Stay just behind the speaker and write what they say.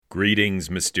Greetings,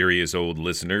 mysterious old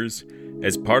listeners.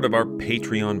 As part of our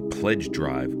Patreon pledge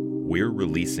drive, we're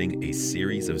releasing a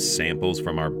series of samples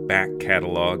from our back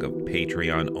catalog of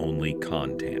Patreon-only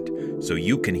content, so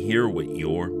you can hear what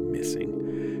you're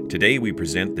missing. Today we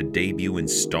present the debut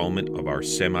installment of our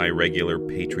semi-regular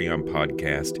Patreon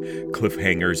podcast,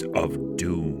 Cliffhangers of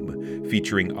Doom,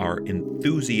 featuring our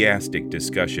enthusiastic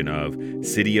discussion of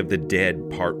City of the Dead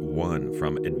Part 1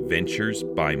 from Adventures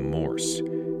by Morse.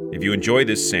 If you enjoy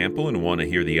this sample and want to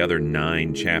hear the other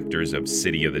 9 chapters of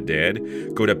City of the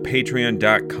Dead, go to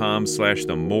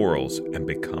patreon.com/themorals and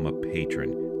become a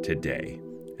patron today.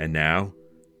 And now,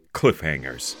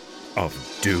 Cliffhangers of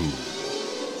Doom.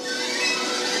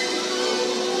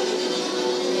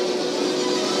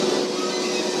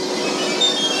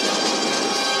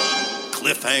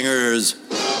 Cliffhangers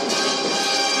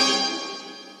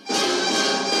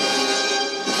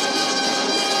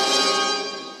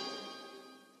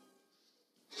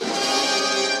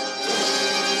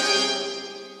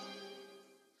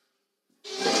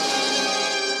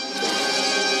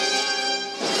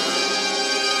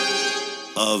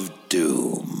of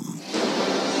Doom.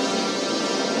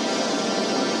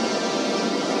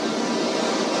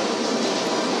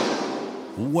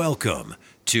 Welcome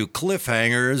to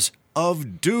Cliffhangers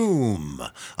of Doom,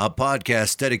 a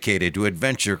podcast dedicated to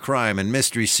adventure, crime, and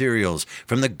mystery serials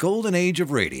from the golden age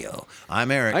of radio. I'm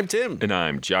Eric. I'm Tim. And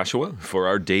I'm Joshua. For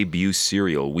our debut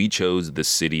serial, we chose The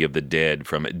City of the Dead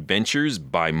from Adventures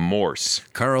by Morse.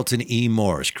 Carlton E.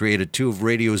 Morse created 2 of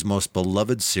radio's most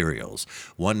beloved serials,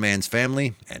 One Man's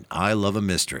Family and I Love a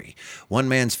Mystery. One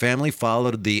Man's Family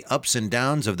followed the ups and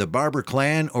downs of the Barber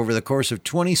clan over the course of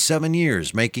 27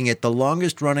 years, making it the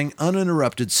longest-running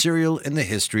uninterrupted serial in the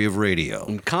history of radio.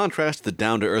 In contrast to the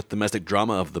down-to-earth domestic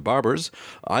drama of The Barbers,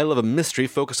 I Love a Mystery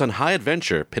focused on high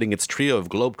adventure, pitting its trio of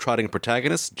globe-trotting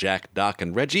protagonists, Jack, Doc,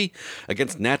 and Reggie,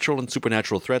 against natural and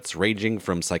supernatural threats ranging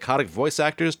from psychotic voice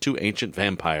actors to ancient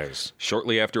vampires.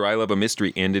 Shortly after I Love a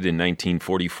Mystery ended in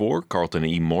 1944, Carlton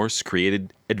E. Morse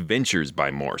created Adventures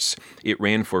by Morse. It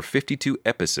ran for 52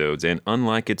 episodes, and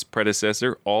unlike its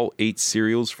predecessor, all 8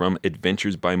 serials from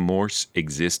Adventures by Morse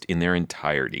exist in their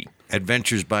entirety.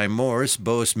 Adventures by Morse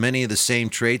boasts many of the same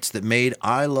traits that made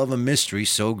I Love a Mystery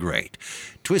so great.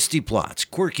 Twisty plots,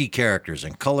 quirky characters,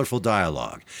 and colorful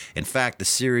dialogue. In fact, the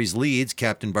series leads,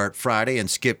 Captain Bart Friday and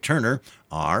Skip Turner,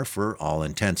 are, for all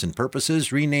intents and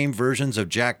purposes, renamed versions of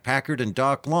Jack Packard and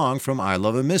Doc Long from I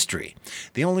Love a Mystery.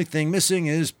 The only thing missing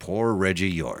is poor Reggie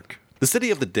York. The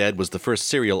City of the Dead was the first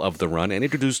serial of the run and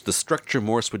introduced the structure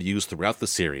Morse would use throughout the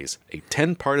series. A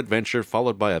 10-part adventure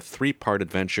followed by a 3-part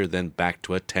adventure, then back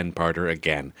to a 10-parter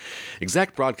again.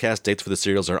 Exact broadcast dates for the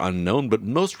serials are unknown, but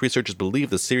most researchers believe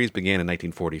the series began in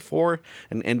 1944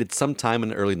 and ended sometime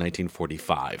in early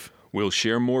 1945. We'll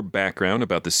share more background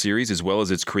about the series as well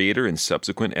as its creator in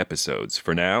subsequent episodes.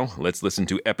 For now, let's listen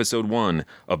to Episode 1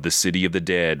 of The City of the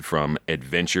Dead from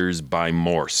Adventures by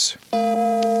Morse.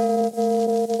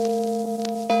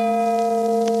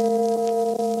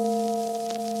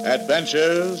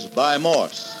 Adventures by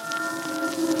Morse.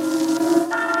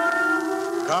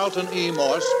 Carlton E.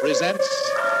 Morse presents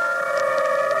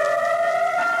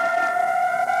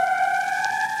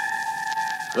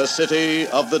The City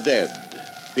of the Dead,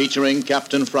 featuring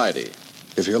Captain Friday.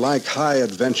 If you like high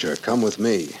adventure, come with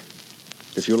me.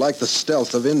 If you like the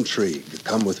stealth of intrigue,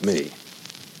 come with me.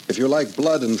 If you like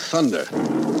blood and thunder,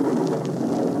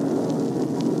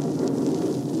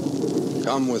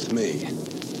 come with me.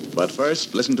 But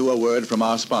first, listen to a word from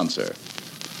our sponsor.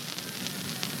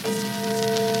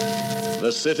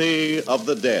 The City of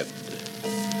the Dead.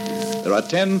 There are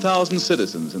 10,000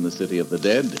 citizens in the City of the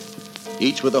Dead,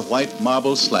 each with a white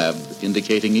marble slab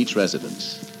indicating each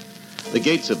residence. The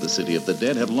gates of the City of the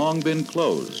Dead have long been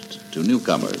closed to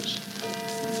newcomers.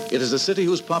 It is a city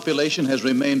whose population has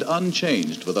remained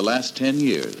unchanged for the last 10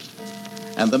 years.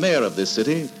 And the mayor of this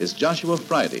city is Joshua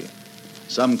Friday.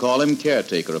 Some call him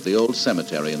caretaker of the old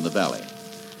cemetery in the valley.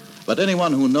 But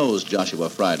anyone who knows Joshua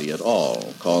Friday at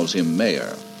all calls him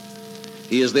mayor.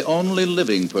 He is the only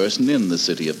living person in the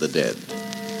City of the Dead.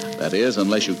 That is,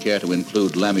 unless you care to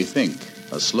include Lammy Fink,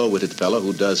 a slow-witted fellow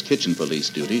who does kitchen police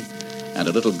duty and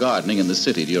a little gardening in the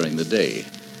city during the day,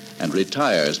 and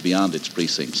retires beyond its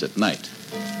precincts at night.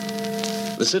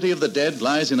 The City of the Dead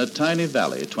lies in a tiny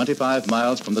valley 25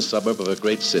 miles from the suburb of a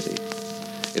great city.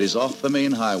 It is off the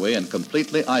main highway and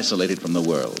completely isolated from the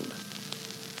world.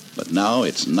 But now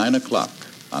it's 9 o'clock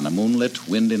on a moonlit,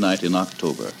 windy night in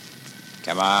October.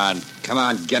 Come on,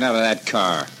 get out of that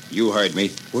car. You heard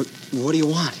me. What do you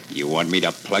want? You want me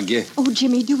to plug you? Oh,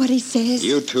 Jimmy, do what he says.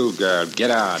 You too, girl.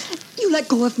 Get out. You let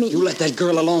go of me. You let that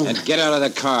girl alone. And get out of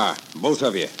the car. Both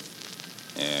of you.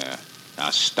 Yeah. Now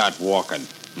start walking.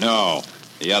 No,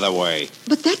 the other way.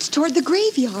 But that's toward the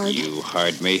graveyard. You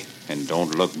heard me. And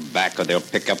don't look back or they'll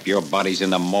pick up your bodies in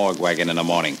the morgue wagon in the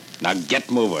morning. Now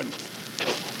get moving.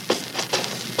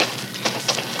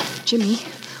 Jimmy,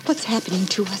 what's happening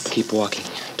to us? Keep walking.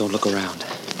 Don't look around.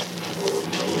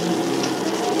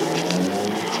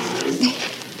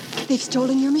 They've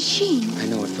stolen your machine. I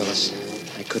know it, Phyllis.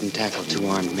 I couldn't tackle two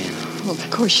armed men. Well,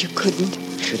 of course you couldn't.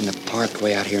 Shouldn't have parked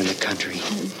way out here in the country.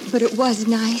 But it was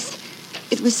nice.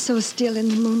 It was so still in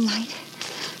the moonlight.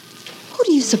 Who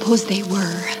do you suppose they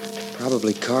were?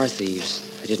 Probably car thieves.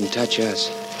 They didn't touch us.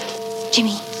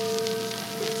 Jimmy,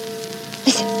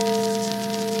 listen.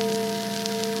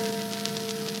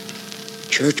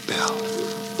 Church bell.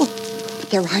 But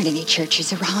there aren't any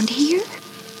churches around here.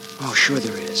 Oh, sure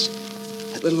there is.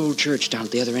 That little old church down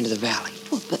at the other end of the valley.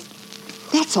 Well, but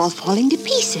that's all falling to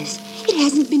pieces. It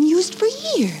hasn't been used for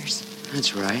years.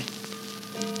 That's right.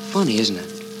 Funny, isn't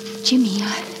it? Jimmy,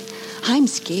 I'm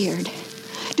scared.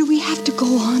 Do we have to go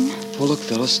on? Oh, look,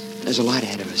 Phyllis. There's a light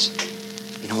ahead of us.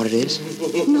 You know what it is?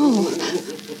 No.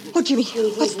 Oh, Jimmy,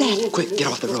 what's that? Quick, get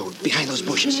off the road. Behind those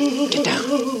bushes. Get down.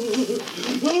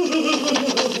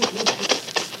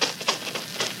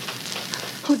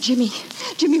 Oh, Jimmy.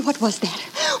 Jimmy, what was that?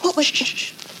 What was...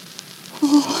 Shh.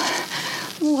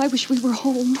 Oh, I wish we were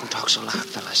home. Don't talk so loud,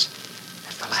 Phyllis.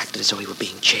 That fella acted as though he were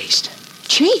being chased.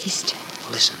 Chased?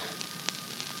 Listen.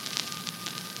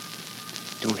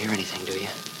 Don't hear anything, do you?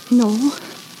 No.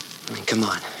 I mean, come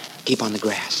on. Keep on the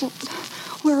grass.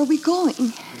 Where are we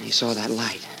going? You saw that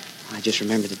light. I just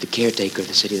remembered that the caretaker of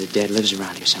the City of the Dead lives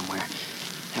around here somewhere.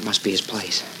 That must be his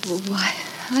place. Oh,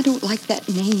 I don't like that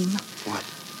name. What?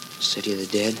 City of the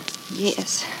Dead?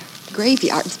 Yes.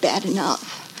 Graveyard's bad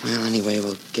enough. Well, anyway,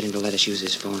 we'll get him to let us use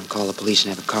his phone and call the police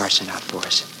and have a car sent out for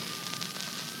us.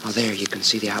 Oh, there, you can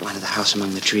see the outline of the house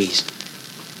among the trees.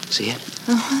 See it?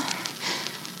 Uh-huh.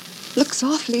 Looks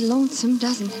awfully lonesome,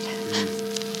 doesn't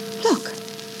it? Look.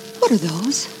 What are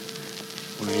those?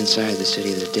 We're inside the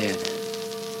City of the Dead.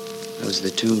 Those are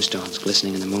the tombstones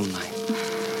glistening in the moonlight.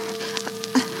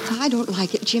 I don't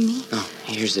like it, Jimmy. Oh,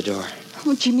 here's the door.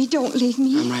 Oh, Jimmy, don't leave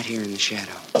me. I'm right here in the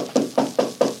shadow.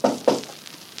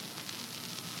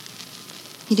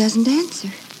 He doesn't answer.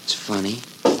 It's funny.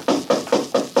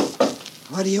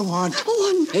 What do you want?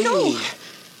 Oh, Hey! no.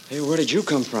 Hey, where did you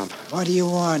come from? What do you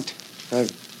want?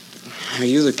 Are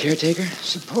you the caretaker?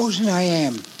 Supposing I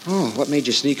am. Oh, what made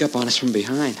you sneak up on us from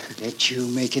behind? That you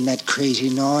making that crazy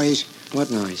noise?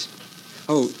 What noise?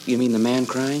 Oh, you mean the man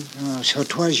crying? Oh, so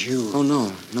 'twas you. Oh,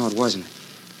 no, it wasn't.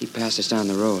 He passed us down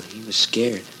the road. He was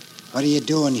scared. What are you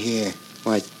doing here?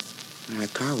 Why, our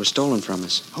car was stolen from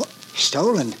us. Oh,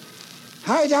 stolen?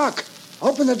 Hi, Doc.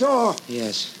 Open the door.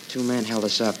 Yes, two men held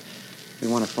us up. We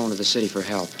want to phone to the city for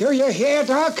help. Do you hear,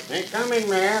 Doc? They're coming,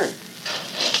 Mayor.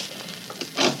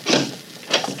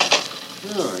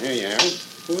 Oh, here you are.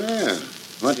 Well,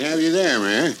 what have you there,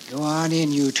 Mayor? Go on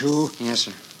in, you two. Yes,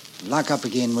 sir. Lock up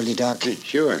again, will you, Doc?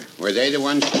 Sure. Were they the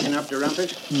ones picking up the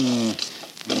rumpus?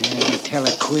 Tell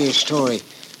a queer story.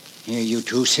 Here, you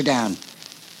two, sit down.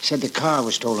 Said the car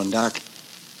was stolen, Doc.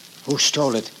 Who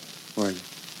stole it? Well,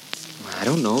 I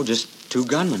don't know, just two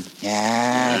gunmen.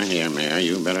 Yeah. Here, Mayor,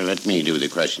 you better let me do the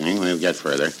questioning. We'll get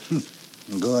further.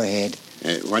 Go ahead.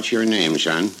 What's your name,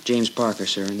 son? James Parker,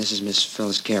 sir, and this is Miss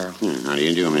Phyllis Carroll. How do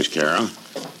you do, Miss Carroll?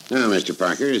 Now, Mr.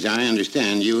 Parker, as I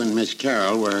understand, you and Miss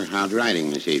Carroll were out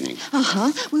riding this evening.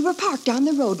 Uh-huh. We were parked down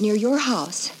the road near your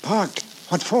house. Parked?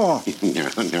 What for?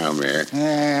 No, Mayor.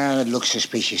 It looks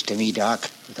suspicious to me,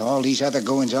 Doc. With all these other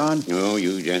goings-on. No,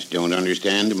 you just don't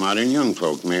understand the modern young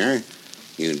folk, Mayor.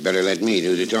 You'd better let me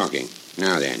do the talking.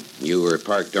 Now then, you were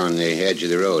parked on the edge of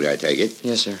the road, I take it?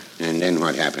 Yes, sir. And then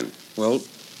what happened? Well,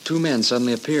 two men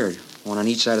suddenly appeared, one on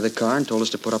each side of the car, and told us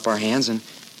to put up our hands and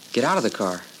get out of the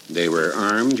car. They were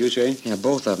armed, you say? Yeah,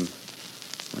 both of them.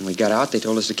 When we got out, they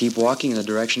told us to keep walking in the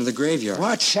direction of the graveyard.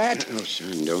 What's that? Oh,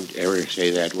 son, don't ever say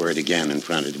that word again in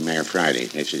front of the Mayor Friday.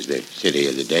 This is the City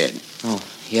of the Dead. Oh,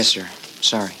 yes, sir.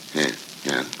 Sorry. Yeah,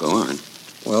 now, go on.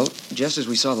 Well, just as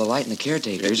we saw the light in the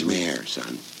caretaker's... Mayor,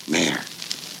 son. Mayor.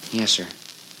 Yes, sir.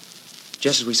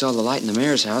 Just as we saw the light in the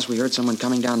mayor's house, we heard someone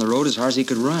coming down the road as hard as he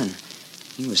could run.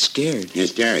 He was scared.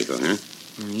 Hysterical, huh?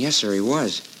 Yes, sir, he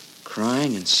was.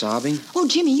 Crying and sobbing. Oh,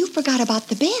 Jimmy, you forgot about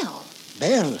the bell.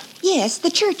 Bell? Yes,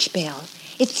 the church bell.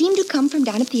 It seemed to come from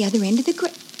down at the other end of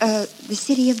the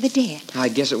City of the Dead. I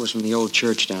guess it was from the old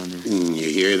church down there. You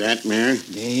hear that, Mayor?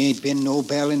 There ain't been no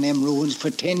bell in them ruins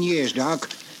for 10 years, Doc.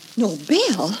 No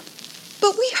bell?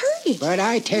 But we heard it. But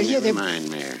I tell you, Never mind,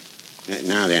 Mayor.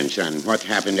 Now then, son, what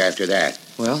happened after that?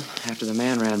 Well, after the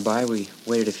man ran by, we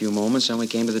waited a few moments, and we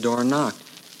came to the door and knocked.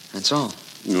 That's all.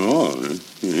 No,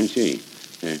 I see.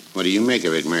 What do you make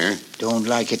of it, Mayor? Don't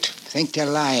like it. Think they're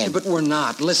lying. But we're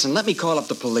not. Listen, let me call up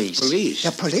the police. Police?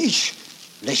 The police?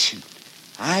 Listen,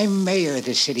 I'm mayor of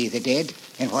the city of the dead,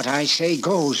 and what I say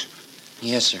goes.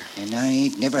 Yes, sir. And I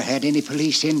ain't never had any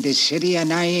police in this city,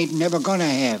 and I ain't never gonna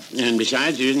have. And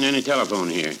besides, there isn't any telephone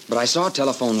here. But I saw a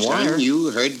telephone wire. Son, you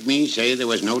heard me say there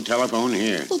was no telephone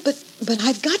here. Well, but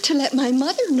I've got to let my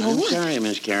mother know. I'm sorry,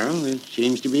 Miss Carroll. It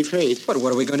seems to be fate. But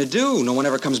what are we going to do? No one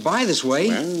ever comes by this way.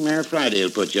 Well, Mayor Friday will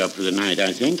put you up for the night,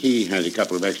 I think. He has a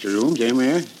couple of extra rooms, eh,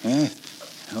 Mayor? Huh?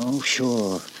 Oh,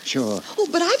 sure. Oh,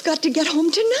 but I've got to get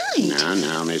home tonight.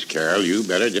 Now, Miss Carroll, you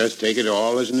better just take it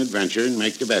all as an adventure and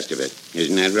make the best of it.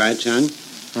 Isn't that right, son?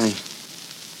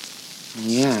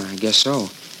 Yeah, I guess so.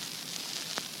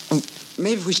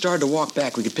 Maybe if we started to walk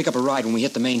back, we could pick up a ride when we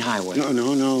hit the main highway.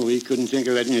 No. We couldn't think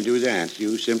of letting you do that.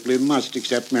 You simply must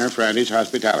accept Mayor Friday's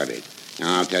hospitality.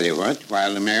 Now, I'll tell you what.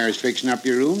 While the mayor is fixing up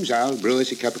your rooms, I'll brew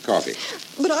us a cup of coffee.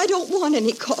 But I don't want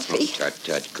any coffee. Oh,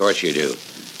 tut. Of course you do.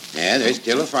 Yeah, there's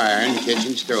still a fire in the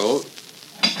kitchen stove,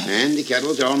 and the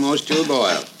kettle's almost to a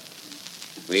boil.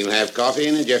 We'll have coffee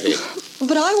in a jiffy.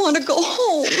 But I want to go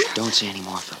home. Don't say any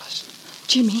more, Phyllis.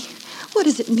 Jimmy, what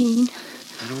does it mean?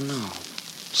 I don't know.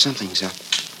 Something's up.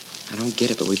 I don't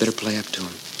get it, but we better play up to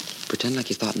him. Pretend like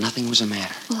you thought nothing was the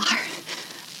matter. Well,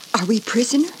 are we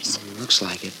prisoners? Looks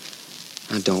like it.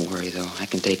 Now, don't worry, though. I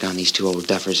can take on these two old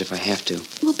duffers if I have to.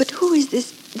 Well, but who is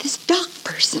this doc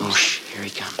person? Oh, here he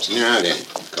comes. Now then,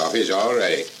 coffee's all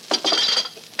ready.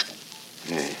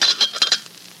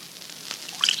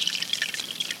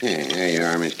 There you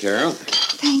are, Miss Carroll.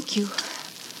 Thank you.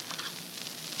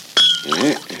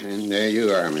 And there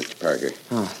you are, Mr. Parker.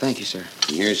 Oh, thank you, sir.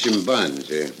 And here's some buns.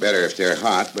 They're better if they're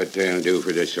hot, but they'll do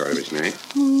for this sort of a snack.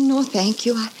 Oh, no, thank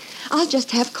you. I'll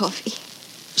just have coffee.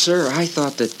 Sir, I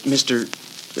thought that Mr.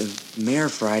 Mayor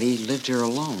Friday lived here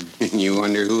alone. You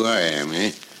wonder who I am,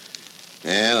 eh?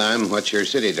 Well, I'm what your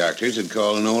city doctors would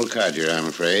call an old codger, I'm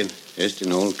afraid. Just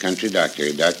an old country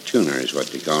doctor. Doc Tuner is what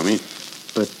they call me.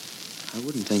 But I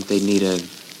wouldn't think they'd need a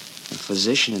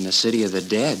physician in the city of the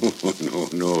dead. Oh,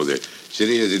 no. The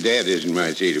city of the dead isn't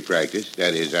my seat of practice.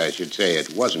 That is, I should say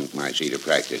it wasn't my seat of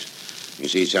practice. You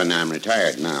see, son, I'm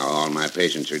retired now. All my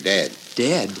patients are dead.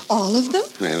 Dead? All of them?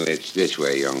 Well, it's this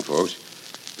way, young folks.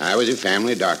 I was a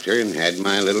family doctor and had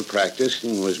my little practice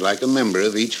and was like a member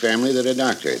of each family that I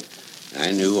doctored.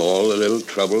 I knew all the little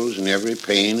troubles and every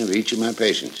pain of each of my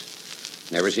patients.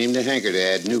 Never seemed to hanker to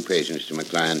add new patients to my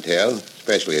clientele,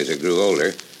 especially as I grew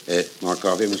older. More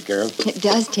coffee, Miss Carroll? It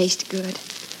does taste good.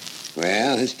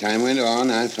 Well, as time went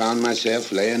on, I found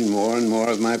myself laying more and more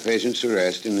of my patients to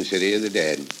rest in the city of the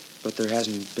dead. But there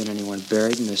hasn't been anyone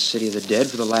buried in the city of the dead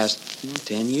for the last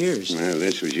 10 years. Well,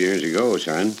 this was years ago,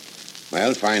 son.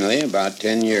 Well, finally, about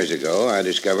 10 years ago, I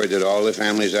discovered that all the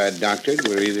families I'd doctored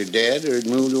were either dead or had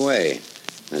moved away.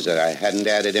 As that I hadn't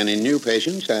added any new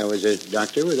patients, I was a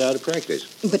doctor without a practice.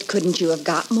 But couldn't you have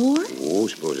got more? Oh,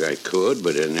 suppose I could,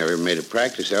 but I never made a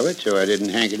practice of it, so I didn't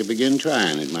hanker to begin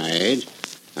trying at my age.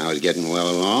 I was getting well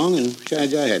along, and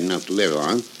besides, I had enough to live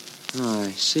on. Oh,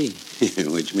 I see.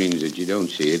 Which means that you don't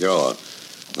see it all.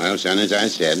 Well, son, as I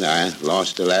said, I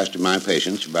lost the last of my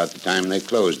patients about the time they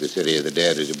closed the city of the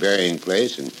dead as a burying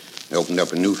place and opened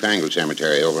up a newfangled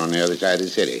cemetery over on the other side of the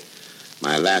city.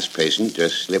 My last patient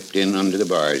just slipped in under the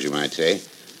bars, you might say.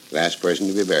 Last person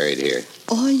to be buried here.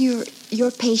 All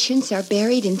your patients are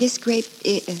buried in this great,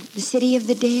 the city of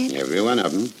the dead? Every one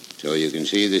of them. So you can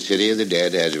see the city of the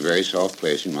dead has a very soft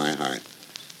place in my heart.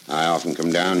 I often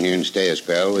come down here and stay a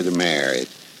spell with the mayor.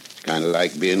 It's kind of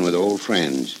like being with old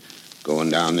friends.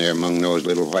 Going down there among those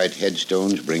little white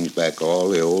headstones brings back all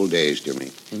the old days to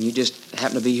me. And you just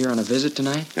happen to be here on a visit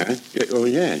tonight? Huh? Oh,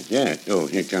 yeah. Oh,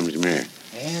 here comes the mayor.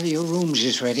 Well, your room's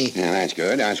is ready. Yeah, that's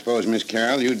good. I suppose, Miss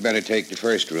Carroll, you'd better take the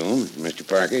first room. Mr.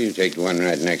 Parker, you take the one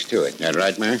right next to it. That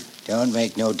right, Mayor? Don't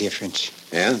make no difference.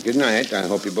 Well, good night. I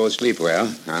hope you both sleep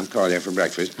well. I'll call you for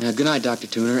breakfast. Good night, Dr.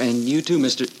 Tuner, and you too,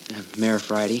 Mr. Mayor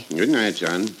Friday. Good night,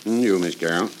 son. And you, Miss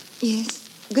Carroll. Yes.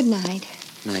 Good night.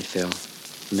 Night, Phil.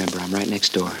 Remember, I'm right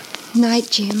next door. Night,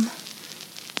 Jim.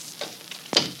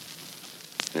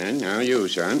 And now you,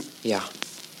 son. Yeah.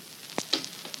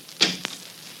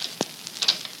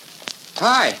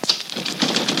 Hi.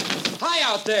 Hi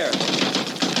out there.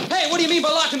 Hey, what do you mean by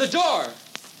locking the door?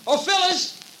 Oh,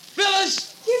 Phyllis!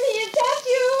 Phyllis! Jimmy, is that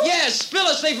you? Yes,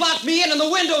 Phyllis, they've locked me in and the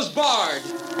window's barred.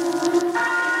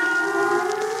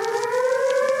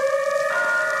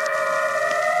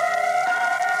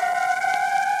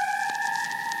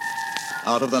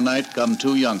 Out of the night come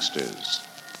two youngsters.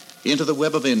 Into the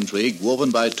web of intrigue woven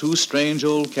by two strange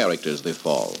old characters they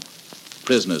fall.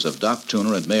 Prisoners of Doc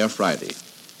Tuner and Mayor Friday.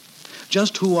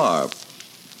 Just who are?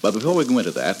 But before we go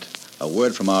into that, a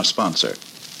word from our sponsor.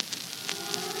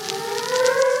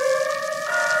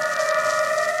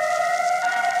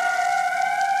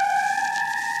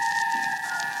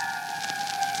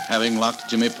 Having locked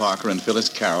Jimmy Parker and Phyllis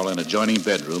Carroll in adjoining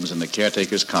bedrooms in the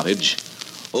caretaker's cottage,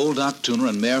 Old Doc Tooner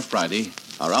and Mayor Friday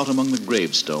are out among the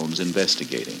gravestones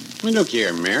investigating. Well, look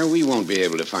here, Mayor. We won't be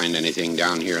able to find anything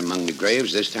down here among the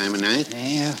graves this time of night.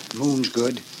 Yeah, moon's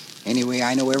good. Anyway,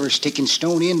 I know every stick and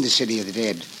stone in the city of the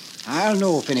dead. I'll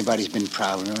know if anybody's been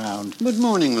prowling around. But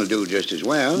morning will do just as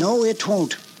well. No, it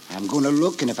won't. I'm going to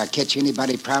look, and if I catch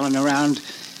anybody prowling around,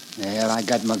 well, I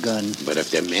got my gun. But if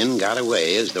the men got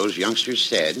away, as those youngsters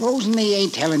said... Supposing they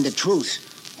ain't telling the truth.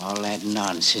 All that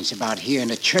nonsense about hearing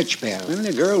a church bell. Well,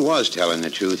 the girl was telling the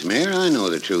truth, Mayor. I know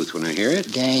the truth when I hear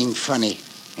it. Dang funny.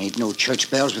 Ain't no church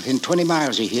bells within 20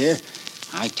 miles of here.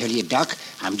 I tell you, Doc,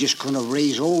 I'm just going to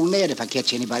raise old Ned if I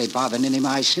catch anybody bothering any of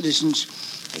my citizens.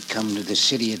 They come to the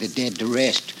city of the dead to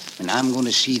rest, and I'm going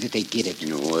to see that they get it.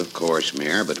 No, of course,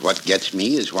 Mayor, but what gets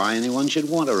me is why anyone should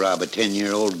want to rob a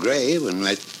 10-year-old grave and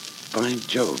let... By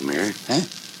Jove, Mayor. Huh?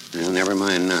 Well, never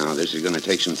mind now. This is going to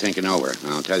take some thinking over.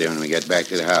 I'll tell you when we get back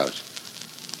to the house.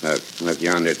 Look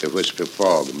yonder at the wisp of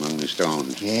fog among the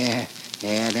stones. Yeah,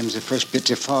 them's the first bits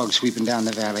of fog sweeping down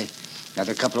the valley.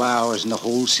 Another couple of hours and the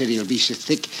whole city will be so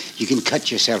thick you can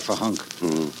cut yourself a hunk.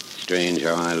 Strange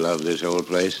how I love this old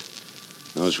place.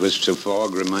 Those wisps of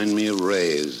fog remind me of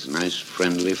rays, nice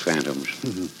friendly phantoms.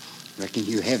 Reckon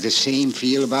you have the same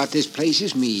feel about this place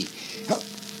as me. Oh,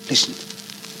 listen.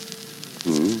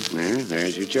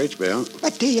 There's your church bell.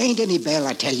 But there ain't any bell,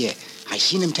 I tell you. I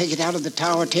seen him take it out of the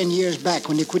tower 10 years back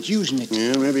when they quit using it.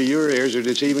 Yeah, maybe your ears are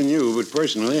deceiving you, but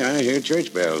personally, I hear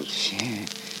church bells. Yeah,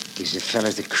 gives the fella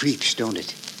the creeps, don't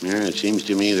it? Yeah, it seems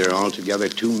to me there are altogether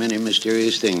too many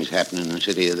mysterious things happening in the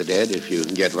city of the dead, if you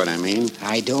get what I mean.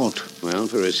 I don't. Well,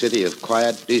 for a city of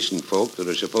quiet, decent folk that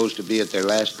are supposed to be at their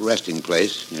last resting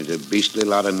place, there's a beastly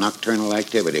lot of nocturnal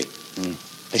activity.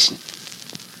 Listen.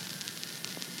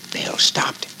 Bell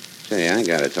stopped. Say, I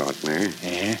got a thought, Mayor.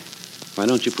 Yeah? Why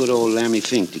don't you put old Lammy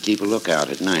Fink to keep a lookout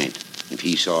at night? If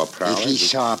he saw a prowler... If he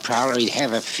saw a prowler, he'd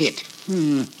have a fit.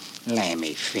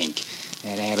 Lammy Fink.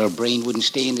 That addle-brain wouldn't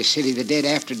stay in the city of the dead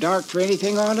after dark for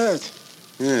anything on earth.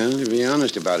 Well, to be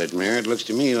honest about it, Mayor, it looks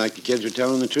to me like the kids are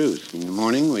telling the truth. In the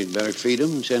morning, we'd better feed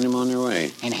them and send them on their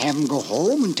way. And have them go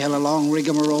home and tell a long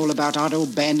rigmarole about auto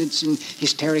bandits and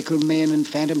hysterical men and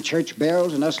phantom church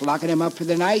bells and us locking them up for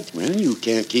the night? Well, you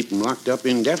can't keep them locked up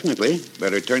indefinitely.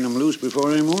 Better turn them loose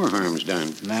before any more harm's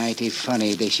done. Mighty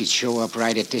funny they should show up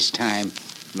right at this time.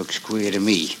 Looks queer to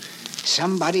me.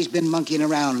 Somebody's been monkeying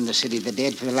around in the city of the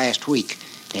dead for the last week.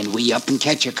 Then we up and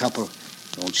catch a couple.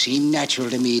 Don't seem natural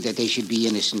to me that they should be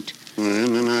innocent. Well,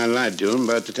 then I lied to him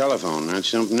about the telephone. That's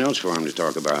something else for him to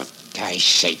talk about. Gosh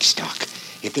sakes, Doc.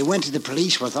 If they went to the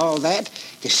police with all that,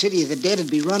 the city of the dead would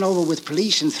be run over with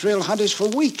police and thrill hunters for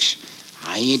weeks.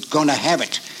 I ain't gonna have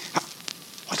it.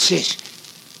 What's this?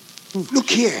 Look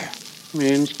here.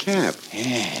 Man's cap.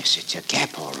 Yes, it's a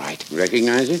cap, all right.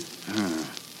 Recognize it?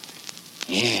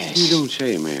 Yes. You don't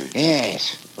say, Mayor.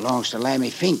 Yes. Belongs to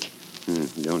Lammy Fink.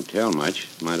 Don't tell much.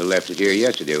 Might have left it here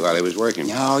yesterday while he was working.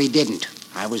 No, he didn't.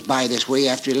 I was by this way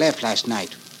after he left last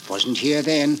night. Wasn't here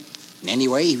then. And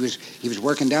anyway, he was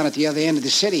working down at the other end of the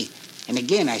city. And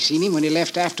again, I seen him when he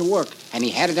left after work, and he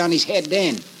had it on his head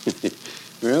then.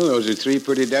 Well, those are three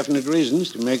pretty definite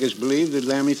reasons to make us believe that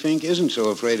Lammy Fink isn't so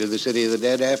afraid of the city of the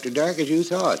dead after dark as you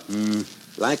thought.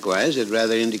 Likewise, it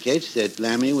rather indicates that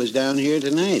Lammy was down here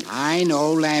tonight. I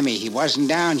know Lammy. He wasn't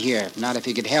down here. Not if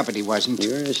he could help it, he wasn't.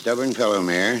 You're a stubborn fellow,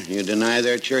 Mayor. You deny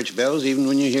their church bells even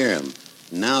when you hear them.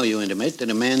 Now you intimate that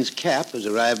a man's cap has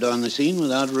arrived on the scene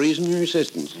without reason or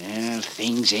assistance. Well,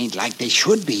 things ain't like they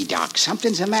should be, Doc.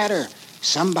 Something's the matter.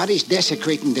 Somebody's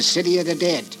desecrating the city of the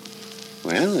dead.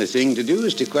 Well, the thing to do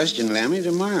is to question Lammy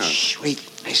tomorrow. Shh, wait,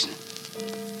 listen.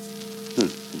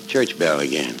 Church bell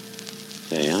again.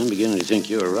 Say, I'm beginning to think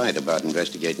you're right about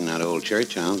investigating that old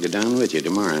church. I'll go down with you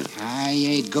tomorrow. I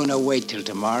ain't gonna wait till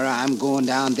tomorrow. I'm going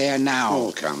down there now.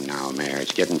 Oh, come now, Mayor.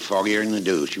 It's getting foggier than the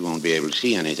deuce. You won't be able to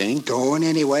see anything. Going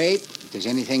anyway. If there's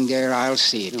anything there, I'll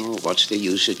see it. Oh, what's the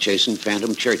use of chasing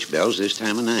phantom church bells this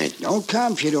time of night? Don't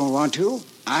come if you don't want to.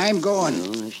 I'm going.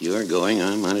 Well, if you're going,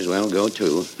 I might as well go,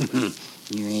 too.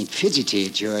 You ain't fidgety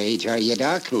at your age, are you,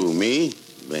 Doc? Who, me?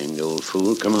 Blamed old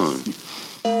fool. Come on.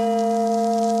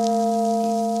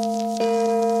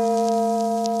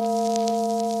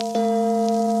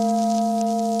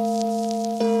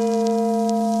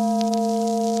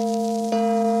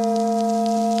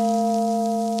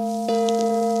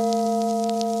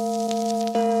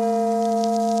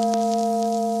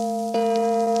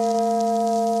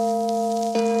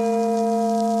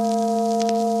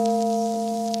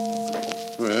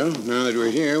 that we're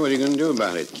here, what are you going to do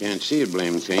about it? Can't see a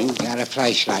blame thing. Got a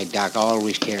flashlight, Doc.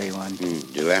 Always carry one.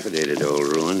 Dilapidated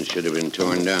old ruin. Should have been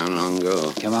torn down long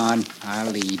ago. Come on,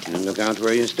 I'll lead. And look out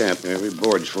where you step. Every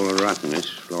board's full of rottenness.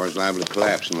 Floor's liable to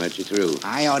collapse and let you through.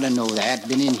 I ought to know that.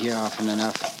 Been in here often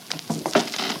enough.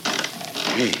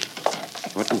 Hey,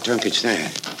 what in tunket's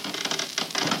that?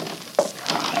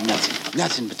 Oh,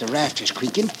 nothing but the rafters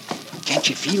creaking. Can't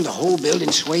you feel the whole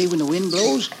building sway when the wind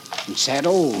blows? It's that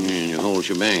old. And the whole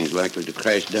shebang's likely to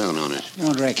crash down on us.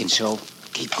 Don't reckon so.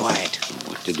 Keep quiet.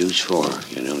 What the deuce for?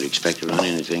 You don't expect to run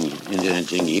into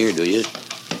anything here, do you?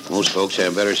 Most folks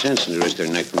have better sense than to risk their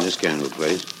neck from this kind of a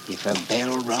place. If a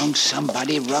bell rung,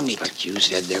 somebody rung it. But you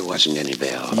said there wasn't any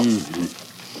bell.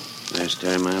 Mm-hmm. Last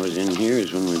time I was in here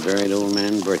is when we buried old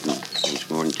man Burton. It's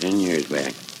more than 10 years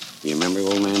back. You remember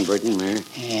old man Burton, Mayor?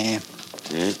 Yeah.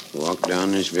 Yeah, walked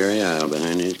down this very aisle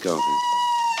behind his coffin.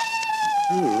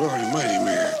 Oh, Lord almighty,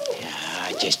 Mayor.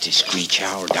 Yeah, just a screech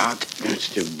owl, Doc. That's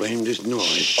the blamedest noise.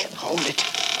 Shh, hold it.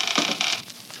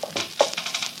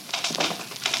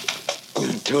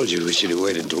 I told you we should have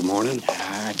waited till morning.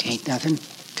 It ain't nothing.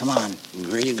 Come on.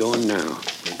 Where are you going now?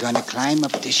 We're gonna climb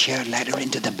up this here ladder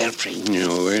into the belfry.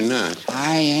 No, we're not.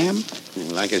 I am.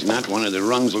 Like as not, one of the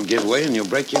rungs will give way and you'll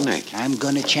break your neck. I'm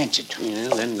gonna chance it. Yeah,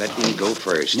 then let me go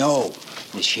first. No.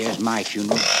 This here's my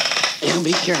funeral. You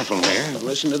be careful, Mayor.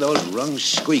 Listen to those rungs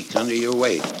squeak under your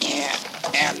weight. Yeah,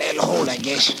 they'll hold, I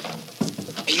guess.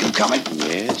 Are you coming?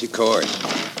 Yes, of course.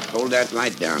 Hold that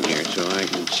light down here so I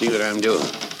can see what I'm doing.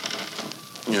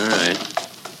 All right.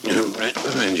 I'm right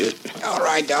behind you. All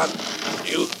right, Doc.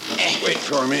 You wait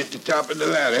for me at the top of the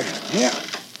ladder. Yeah.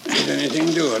 If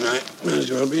anything doing, I might as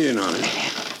well be in on it.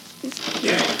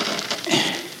 Yeah.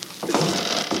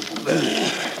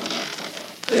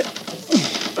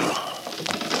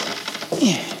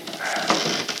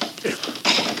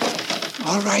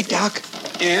 All right, Doc.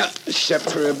 Yeah, except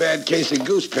for a bad case of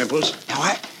goose pimples.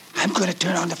 Now, I'm going to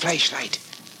turn on the flashlight.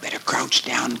 Better crouch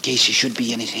down in case there should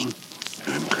be anything.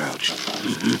 I'm crouched.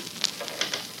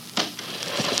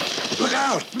 Look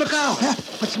out! Look out! Huh?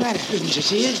 What's the matter? Didn't you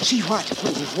see it? See what?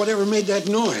 Whatever made that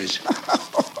noise?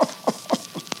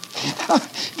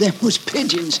 Them was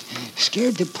pigeons.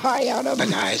 Scared the pie out of them.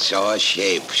 But I saw a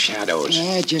shape, shadows.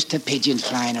 Yeah, just the pigeons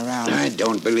flying around. I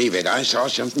don't believe it. I saw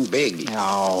something big.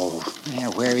 Oh, yeah,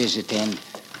 where is it then?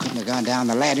 Couldn't have gone down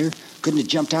the ladder. Couldn't have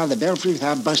jumped out of the belfry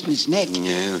without busting its neck.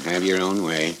 Yeah, have your own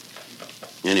way.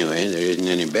 Anyway, there isn't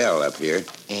any bell up here.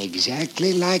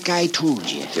 Exactly like I told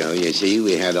you. So, you see,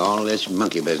 we had all this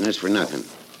monkey business for nothing.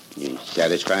 You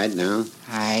satisfied now?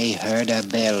 I heard a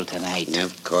bell tonight.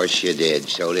 Of course you did.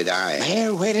 So did I.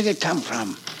 Well, where did it come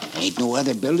from? Ain't no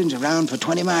other buildings around for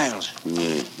 20 miles.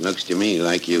 Yeah, looks to me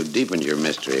like you deepened your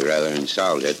mystery rather than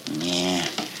solved it. Yeah.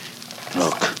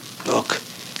 Look.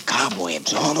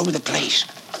 Cobwebs all over the place.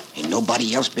 Ain't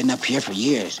nobody else been up here for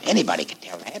years. Anybody can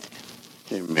tell that.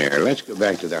 Hey, Mayor, let's go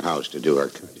back to the house to do our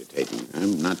cogitating.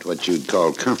 I'm not what you'd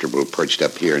call comfortable perched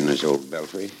up here in this old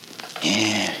belfry.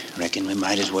 Yeah, reckon we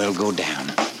might as well go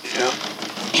down.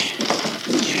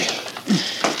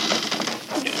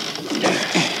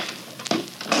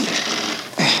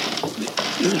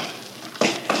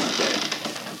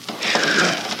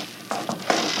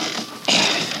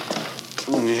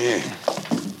 Yeah.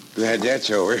 Glad that's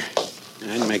over.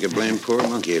 I'd make a blame poor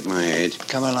monkey at my age.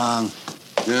 Come along.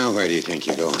 Now, where do you think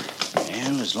you're going?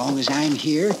 Well, as long as I'm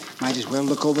here, might as well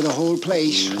look over the whole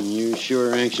place. You're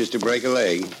sure anxious to break a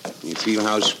leg. You feel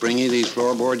how springy these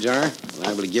floorboards are?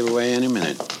 Liable to give away any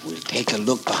minute. We'll take a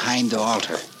look behind the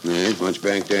altar. Yeah, what's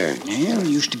back there? Well, it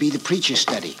used to be the preacher's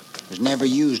study. It was never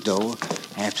used, though,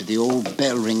 after the old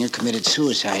bell ringer committed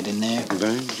suicide in there.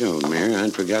 By Jove, Mayor,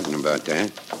 I'd forgotten about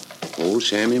that. Old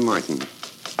Sammy Martin.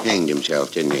 Hanged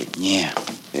himself, didn't he? Yeah.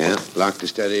 Yeah, locked the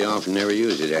study off and never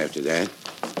used it after that.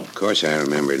 Of course I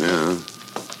remember now.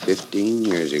 15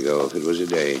 years ago, if it was a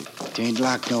day. It ain't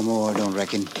locked no more, don't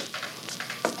reckon.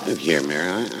 Look here,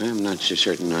 Mayor, I'm not so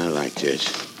certain I like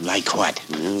this. Like what?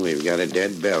 Well, we've got a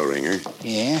dead bell ringer.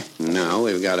 Yeah? Now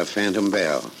we've got a phantom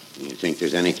bell. You think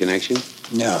there's any connection?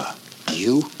 No.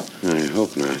 You? I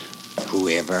hope not. Who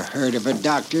ever heard of a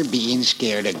doctor being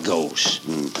scared of ghosts?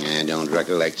 I don't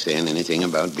recollect saying anything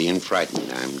about being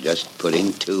frightened. I'm just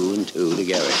putting two and two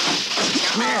together.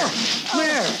 Mayor!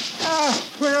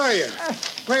 Where are you?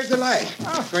 Where's the light?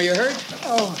 Are you hurt?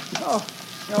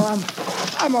 No,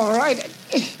 I'm all right.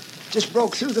 It just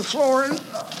broke through the floor and...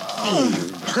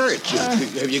 Hurt?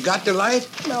 Have you got the light?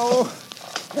 No,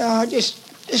 just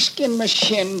skin my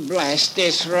shin blast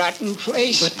this rotten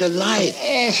place. But the light...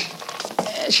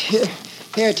 Yes,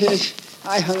 here it is.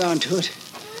 I hung on to it.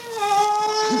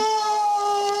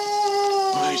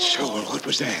 I soul, what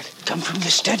was that? Come from the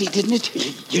study, didn't it?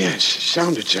 Yes,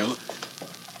 sounded so.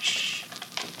 Shh.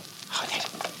 Oh,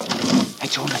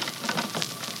 that's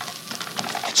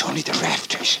only the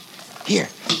rafters. Here,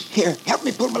 help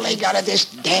me pull my leg out of this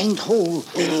danged hole.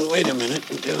 Well, wait a minute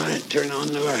until I turn on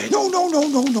the light. No,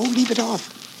 leave it off.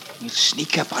 We'll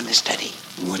sneak up on the study.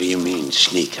 What do you mean,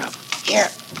 sneak up? Here,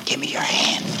 give me your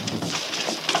hand.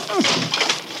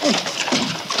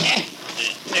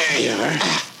 There you are.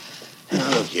 Now,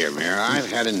 look here, Mayor.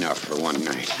 I've had enough for one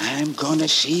night. I'm gonna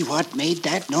see what made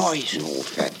that noise. No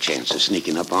fat chance of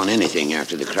sneaking up on anything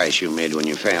after the crash you made when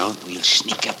you fell. We'll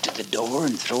sneak up to the door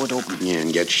and throw it open. Yeah,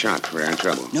 and get shot for our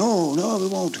trouble. No, we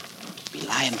won't. Be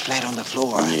lying flat on the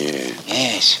floor. Yeah.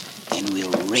 Yes. Then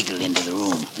we'll wriggle into the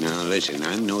room. Now, listen,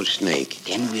 I'm no snake.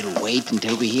 Then we'll wait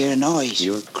until we hear a noise.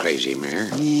 You're crazy, Mayor.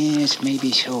 Yes,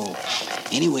 maybe so.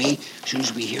 Anyway, as soon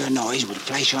as we hear a noise, we'll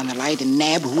flash on the light and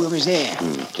nab whoever's there.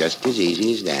 Just as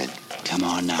easy as that. Come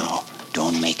on now.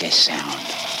 Don't make a sound.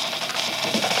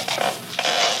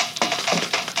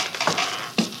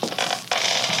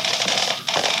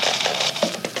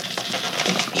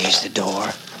 Here's the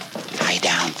door. Lie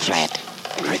down flat.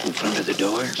 Right in front of the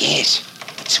door? Yes.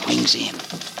 It swings in.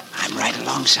 I'm right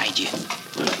alongside you.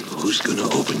 Well, who's going to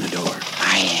open the door?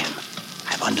 I am.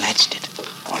 I've unlatched it.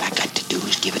 All I got to do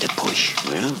is give it a push.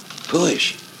 Well,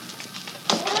 push.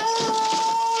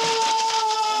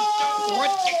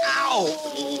 What?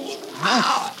 Ow!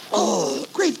 Ow! Oh,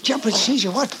 great jumping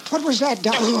Caesar. What was that,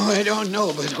 Doc? Oh, I don't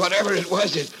know, but whatever it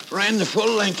was, it ran the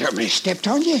full length of me. Stepped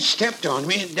on you? Stepped on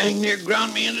me and dang near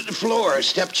ground me into the floor.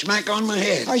 Stepped smack on my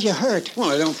head. Are you hurt?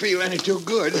 Well, I don't feel any too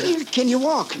good. Can you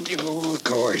walk? Oh, of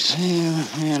course.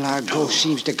 Well, our ghost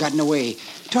seems to have gotten away.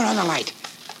 Turn on the light.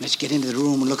 Let's get into the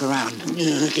room and look around.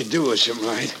 Yeah, I could do with some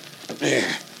light. There.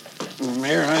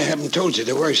 Mayor, I haven't told you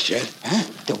the worst yet. Huh?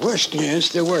 The worst? Yes,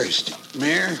 the worst.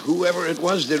 Mayor, whoever it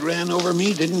was that ran over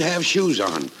me didn't have shoes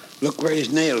on. Look where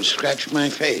his nails scratched my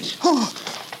face. Oh,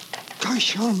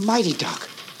 gosh almighty, Doc.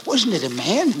 Wasn't it a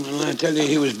man? Well, I tell you,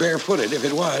 he was barefooted if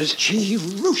it was. Gee,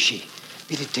 Rushy.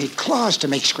 It'd take claws to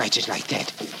make scratches like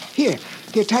that. Here,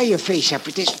 tie your face up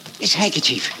with this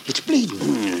handkerchief. It's bleeding.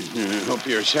 I hope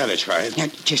you're satisfied. Now,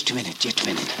 just a minute.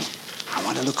 I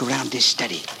want to look around this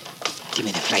study. Give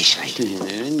me the flashlight.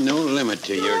 There ain't no limit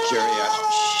to your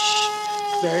curiosity.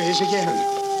 Shh. There it is again.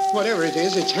 Whatever it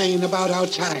is, it's hanging about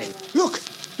outside. Look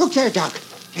there, Doc.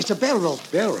 It's a bell rope.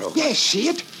 Bell rope? Yes, see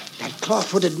it? That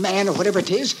claw-footed man, or whatever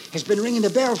it is, has been ringing the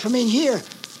bell from in here.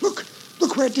 Look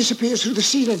where it disappears through the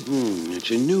ceiling.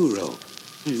 It's a new rope.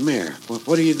 Hey, Mayor,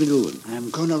 what are you doing?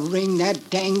 I'm gonna ring that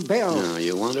dang bell. No,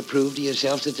 you want to prove to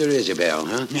yourself that there is a bell,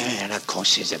 huh? Nah, of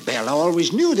course there's a bell. I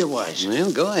always knew there was.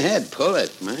 Well, go ahead, pull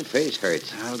it. My face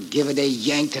hurts. I'll give it a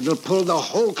yank that'll pull the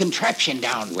whole contraption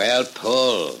down. Well,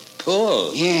 pull.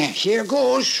 Yeah, here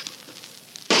goes.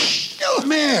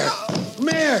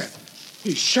 Mayor!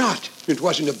 He's shot. It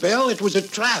wasn't a bell, it was a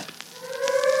trap.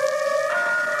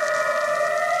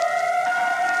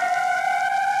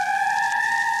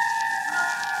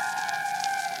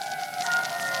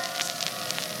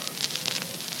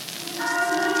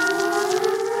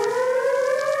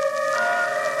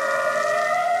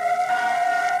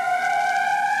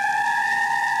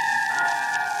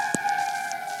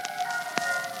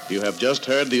 You have just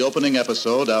heard the opening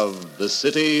episode of The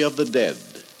City of the Dead,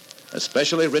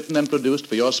 especially written and produced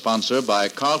for your sponsor by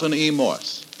Carlton E.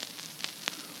 Morse.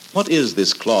 What is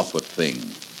this clawfoot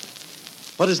thing?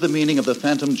 What is the meaning of the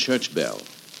phantom church bell?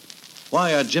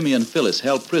 Why are Jimmy and Phyllis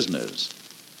held prisoners?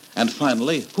 And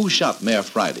finally, who shot Mayor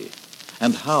Friday?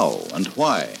 And how and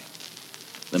why?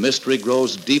 The mystery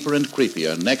grows deeper and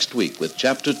creepier next week with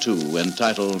Chapter 2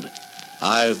 entitled,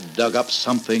 I've Dug Up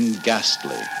Something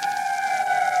Ghastly.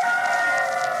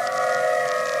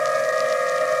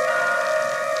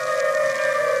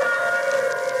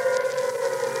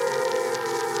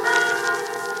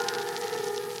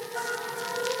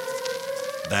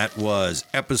 That was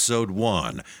episode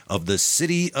 1 of The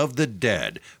City of the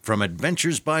Dead from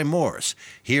Adventures by Morse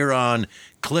here on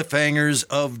Cliffhangers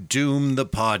of Doom, the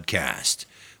podcast.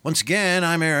 Once again,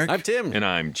 I'm Eric. I'm Tim. And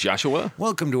I'm Joshua.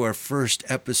 Welcome to our first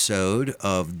episode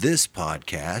of this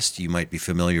podcast. You might be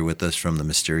familiar with us from the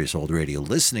Mysterious Old Radio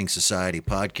Listening Society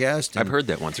podcast. I've heard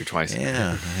that once or twice.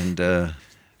 Yeah, and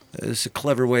It's a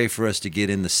clever way for us to get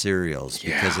in the serials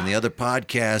because in the other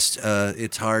podcast,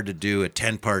 it's hard to do a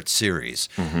 10-part series.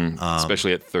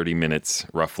 Especially at 30 minutes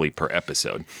roughly per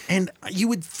episode. And you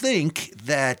would think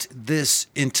that this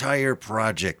entire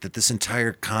project, that this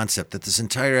entire concept, that this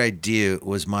entire idea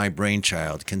was my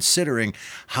brainchild, considering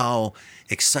how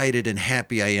excited and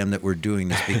happy I am that we're doing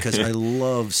this because I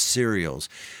love serials.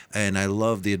 And I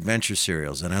love the adventure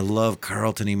serials, and I love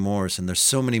Carlton E. Morris, and there's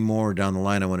so many more down the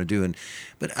line I want to do.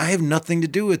 But I have nothing to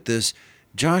do with this.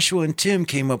 Joshua and Tim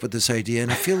came up with this idea,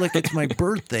 and I feel like it's my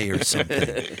birthday or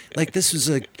something. Like this was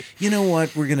you know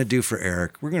what we're going to do for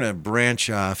Eric? We're going to branch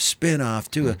off, spin off,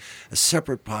 do a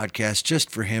separate podcast just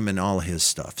for him and all his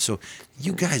stuff. So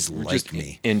you guys like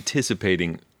me.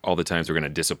 Anticipating all the times we're going to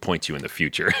disappoint you in the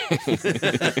future.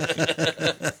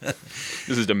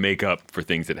 This is to make up for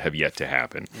things that have yet to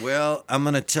happen. Well, I'm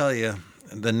going to tell you,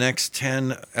 the next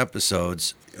 10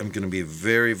 episodes, I'm going to be a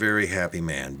very, very happy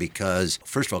man because,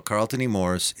 first of all, Carlton E.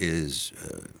 Morris is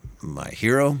my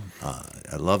hero.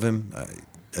 I love him. I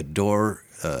adore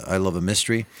I Love a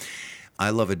Mystery. I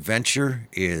Love Adventure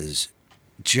is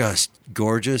just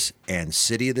gorgeous, and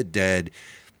City of the Dead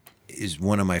is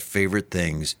one of my favorite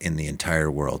things in the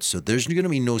entire world. So there's going to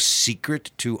be no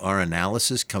secret to our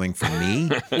analysis coming from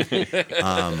me.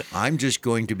 I'm just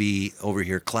going to be over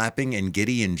here clapping and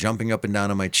giddy and jumping up and down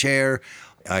on my chair.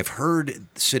 I've heard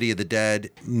City of the Dead,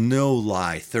 no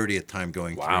lie, 30th time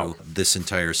going through this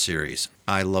entire series.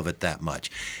 I love it that much.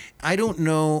 I don't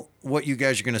know what you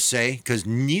guys are going to say because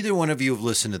neither one of you have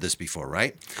listened to this before,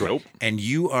 right? Nope. And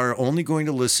you are only going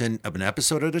to listen of an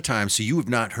episode at a time, so you have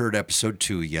not heard episode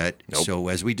 2 yet. Nope. So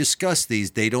as we discuss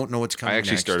these, they don't know what's coming I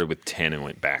actually next. started with 10 and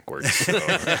went backwards. So.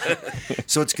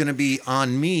 So it's going to be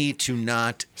on me to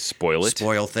not spoil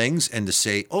things and to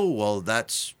say, oh, well,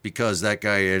 that's because that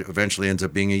guy eventually ends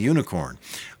up being a unicorn.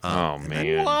 Oh,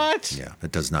 man. What? Yeah,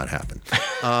 that does not happen.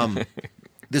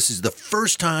 This is the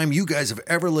first time you guys have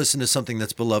ever listened to something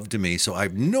that's beloved to me, so I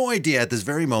have no idea at this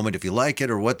very moment if you like it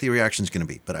or what the reaction is going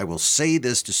to be. But I will say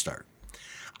this to start.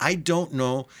 I don't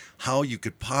know how you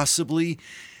could possibly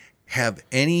have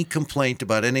any complaint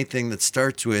about anything that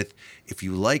starts with, if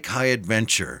you like high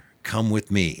adventure, come with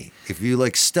me. If you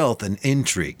like stealth and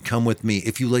intrigue, come with me.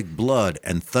 If you like blood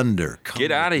and thunder, come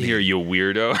Get out of here, you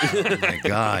weirdo. Oh, my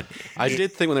God. I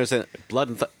did think when they were saying blood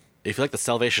and if you like the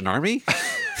Salvation Army,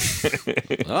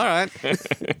 all right.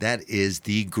 That is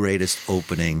the greatest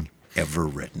opening ever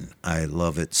written. I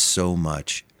love it so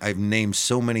much. I've named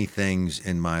so many things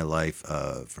in my life,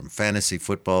 from fantasy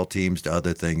football teams to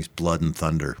other things, blood and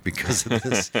thunder, because of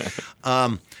this.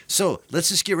 So let's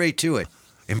just get right to it.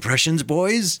 Impressions,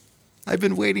 boys? I've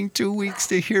been waiting 2 weeks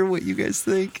to hear what you guys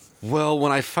think. Well,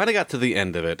 when I finally got to the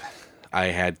end of it, I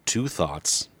had 2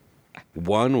 thoughts.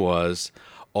 One was,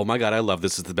 oh my God, I love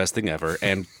this. It's the best thing ever.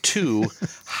 And 2,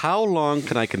 how long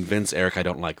can I convince Eric I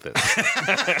don't like this?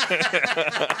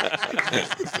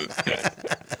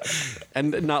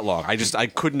 And not long. I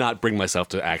could not bring myself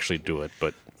to actually do it,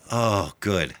 but. Oh,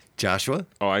 good. Joshua?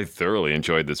 Oh, I thoroughly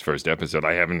enjoyed this first episode.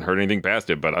 I haven't heard anything past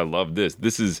it, but I love this.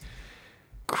 This is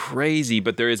crazy,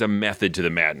 but there is a method to the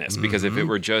madness. Because if it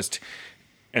were just,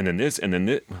 and then this,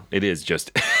 it is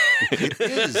just... It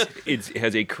is. It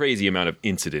has a crazy amount of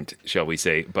incident, shall we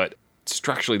say, but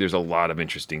structurally there's a lot of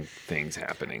interesting things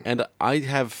happening. And I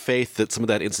have faith that some of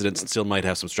that incident still might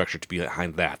have some structure to be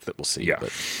behind that we'll see. Yeah.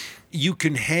 But. You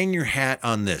can hang your hat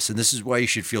on this, and this is why you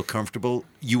should feel comfortable.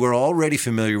 You are already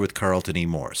familiar with Carlton E.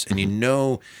 Morris, and you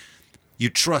know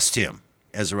you trust him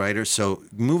as a writer. So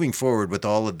moving forward with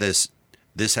all of this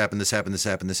happened,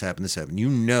 you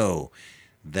know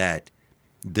that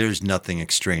there's nothing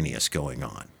extraneous going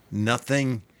on.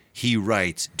 Nothing he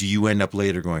writes, do you end up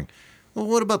later going, well,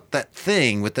 what about that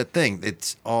thing with that thing?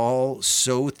 It's all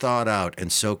so thought out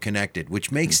and so connected,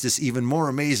 which makes this even more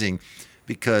amazing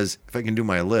because if I can do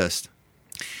my list,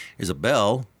 there's a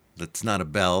bell that's not a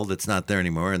bell that's not there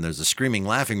anymore, and there's a screaming,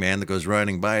 laughing man that goes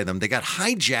running by them. They got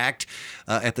hijacked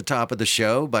at the top of the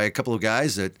show by a couple of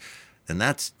guys, and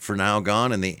that's for now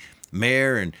gone, and the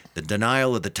mayor and the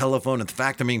denial of the telephone and the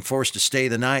fact they're being forced to stay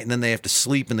the night, and then they have to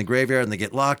sleep in the graveyard, and they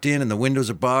get locked in, and the windows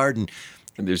are barred, and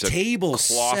there's table a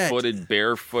claw-footed,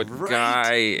 barefoot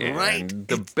guy, and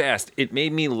the best. It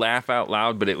made me laugh out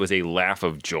loud, but it was a laugh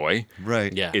of joy.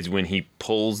 Right. Yeah. Is when he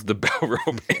pulls the bell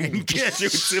rope and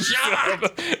shoots himself.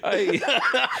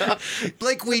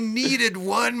 Like we needed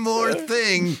one more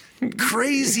thing,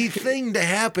 crazy thing to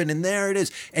happen, and there it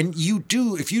is. And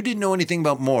if you didn't know anything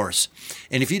about Morse,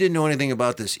 and if you didn't know anything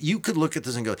about this, you could look at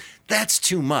this and go, that's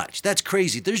too much. That's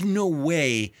crazy. There's no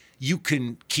way you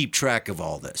can keep track of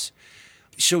all this.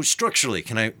 So structurally,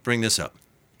 can I bring this up?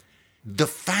 The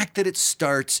fact that it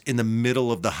starts in the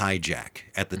middle of the hijack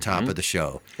at the top of the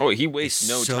show. Oh, he wastes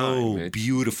no time. So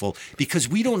beautiful, because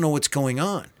we don't know what's going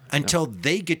on until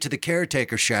they get to the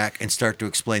caretaker shack and start to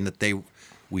explain that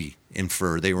we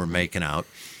infer they were making out.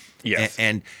 Yes.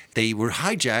 And they were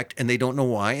hijacked, and they don't know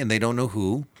why, and they don't know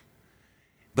who.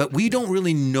 But we don't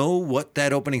really know what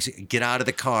that opening... Get out of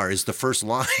the car is the first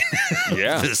line of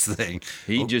this thing.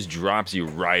 He just drops you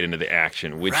right into the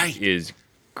action, which is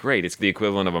great. It's the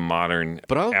equivalent of a modern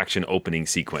action opening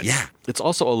sequence. Yeah. It's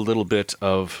also a little bit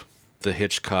of the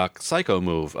Hitchcock Psycho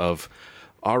move of,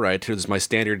 all right, here's my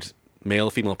standard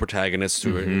male-female protagonists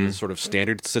who are in a sort of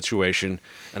standard situation,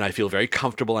 and I feel very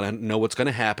comfortable, and I know what's going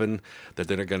to happen, that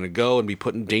they're going to go and be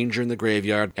put in danger in the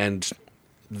graveyard, and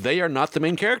they are not the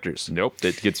main characters. Nope,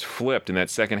 that gets flipped. In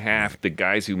that second half, the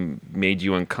guys who made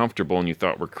you uncomfortable and you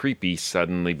thought were creepy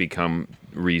suddenly become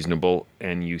reasonable,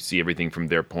 and you see everything from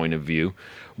their point of view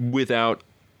without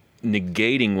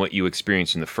negating what you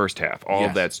experienced in the first half. All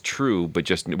of that's true, but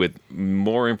just with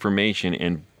more information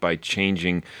and by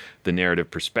changing the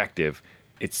narrative perspective,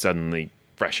 it's suddenly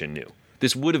fresh and new.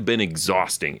 This would have been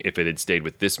exhausting if it had stayed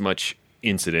with this much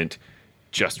incident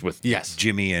just with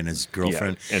Jimmy and his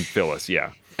girlfriend. And Phyllis,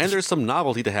 And there's some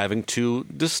novelty to having two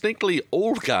distinctly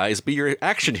old guys be your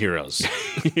action heroes.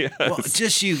 Yes. Well,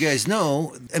 just so you guys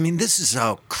know, I mean, this is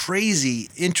how crazy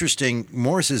interesting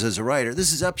Morris is as a writer.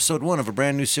 This is episode 1 of a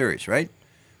brand new series, right?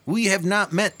 We have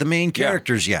not met the main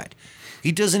characters yet.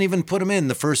 He doesn't even put them in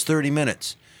the first 30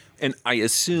 minutes. And I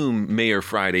assume Mayor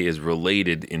Friday is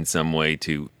related in some way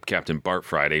to Captain Bart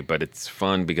Friday, but it's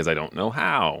fun because I don't know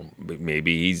how.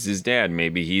 Maybe he's his dad.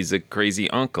 Maybe he's a crazy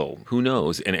uncle. Who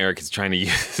knows? And Eric is trying to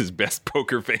use his best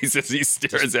poker face as he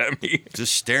stares at me.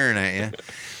 Just staring at you.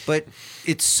 But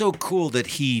it's so cool that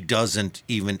he doesn't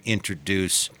even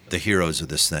introduce the heroes of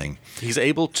this thing. He's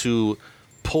able to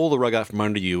pull the rug out from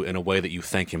under you in a way that you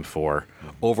thank him for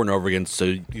over and over again,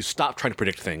 so you stop trying to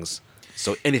predict things.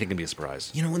 So anything can be a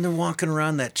surprise. You know, when they're walking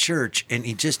around that church and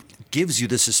he just gives you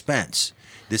the suspense.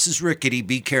 This is rickety,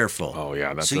 be careful. Oh,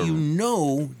 yeah. So you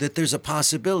know that there's a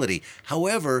possibility.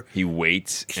 However... He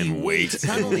waits and waits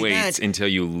not and only waits that, until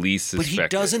you least suspect But he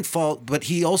doesn't fall... But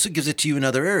he also gives it to you in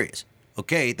other areas.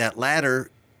 Okay, that ladder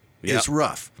is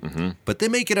rough. But they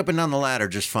make it up and down the ladder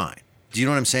just fine. Do you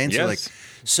know what I'm saying? Yes.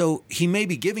 So he may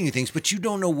be giving you things, but you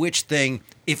don't know which thing,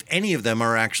 if any of them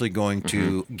are actually going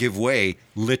to give way,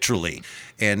 literally.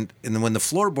 And then when the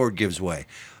floorboard gives way,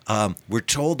 we're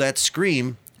told that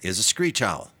scream is a screech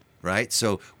owl, right?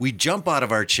 So we jump out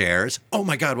of our chairs. Oh,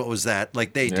 my God, what was that?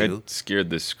 Like they do. It scared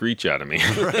the screech out of me.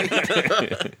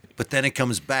 But then it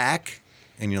comes back,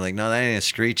 and you're like, no, that ain't a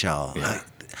screech owl. Yeah.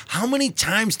 How many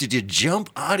times did you jump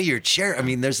out of your chair? I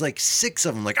mean, there's like 6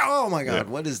 of them. Like, oh, my God,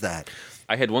 what is that?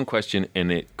 I had one question, and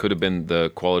it could have been the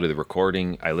quality of the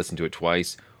recording. I listened to it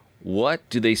twice. What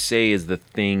do they say is the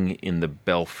thing in the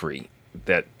belfry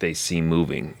that they see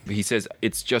moving? He says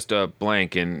it's just a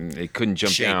blank, and it couldn't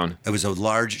jump down. It was a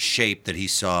large shape that he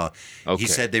saw. Okay. He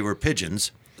said they were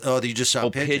pigeons. Oh, you just saw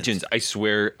pigeons. I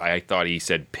swear I thought he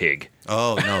said pig.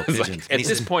 Oh, no, pigeons. Like, at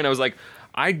this point, I was like,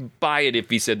 I'd buy it if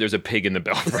he said there's a pig in the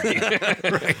belfry.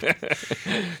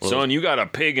 Son, you got a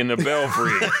pig in the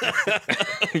belfry.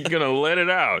 You're going to let it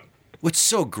out. What's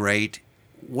so great,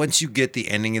 once you get the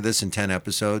ending of this in 10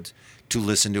 episodes, to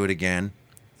listen to it again,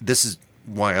 this is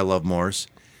why I love Morse.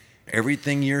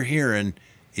 Everything you're hearing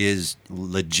is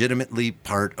legitimately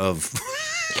part of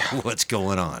what's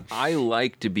going on. I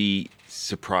like to be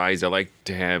surprised. I like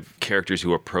to have characters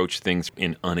who approach things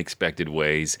in unexpected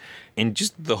ways. And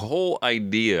just the whole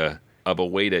idea of a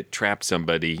way to trap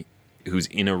somebody who's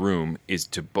in a room is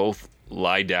to both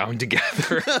lie down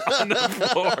together on the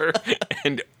floor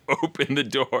and open the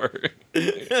door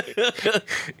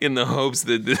in the hopes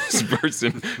that this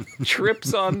person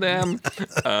trips on them.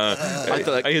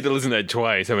 I had to listen to that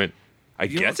twice. I mean, I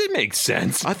guess it makes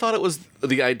sense. I thought it was,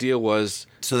 the idea was...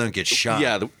 So they don't get shot.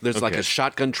 Yeah, there's like a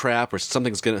shotgun trap or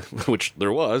something's going to... Which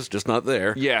there was, just not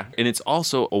there. Yeah, and it's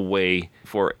also a way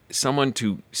for someone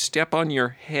to step on your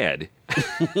head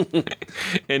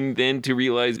and then to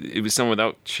realize it was someone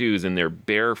without shoes and their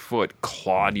bare foot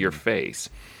clawed your face.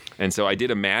 And so I did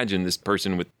imagine this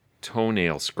person with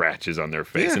toenail scratches on their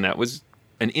face, and that was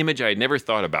an image I had never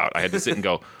thought about. I had to sit and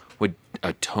go... Would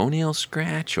a toenail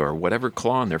scratch or whatever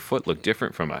claw on their foot look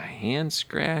different from a hand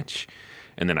scratch?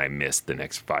 And then I missed the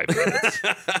next 5 minutes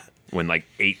when like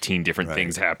 18 different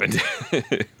things happened.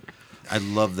 I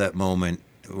love that moment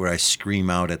where I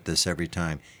scream out at this every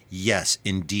time. Yes,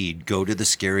 indeed. Go to the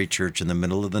scary church in the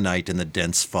middle of the night in the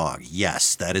dense fog.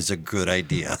 Yes, that is a good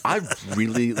idea. I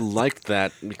really liked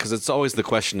that because it's always the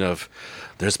question of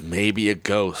there's maybe a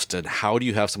ghost, and how do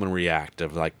you have someone react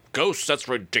of like, ghosts, that's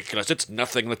ridiculous, it's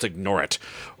nothing, let's ignore it.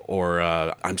 Or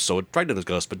I'm so frightened of this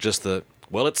ghost, but just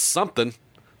well, it's something.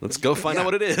 Let's go find out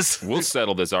what it is. We'll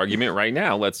settle this argument right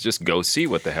now. Let's just go see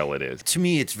what the hell it is. To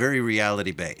me, it's very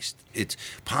reality-based. It's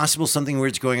possible something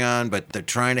weird's going on, but they're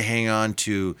trying to hang on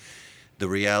to the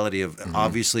reality of,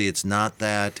 obviously, it's not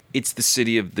that. It's the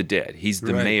city of the dead. He's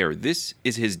the mayor. This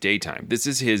is his daytime. This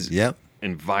is his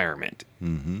environment.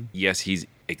 Yes, he's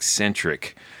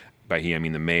eccentric. By he, I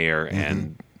mean the mayor,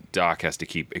 and Doc has to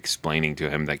keep explaining to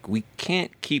him, like, we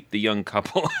can't keep the young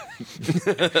couple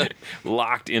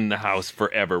locked in the house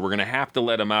forever. We're going to have to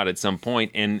let them out at some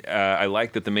point. And I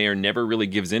like that the mayor never really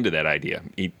gives into that idea.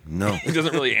 He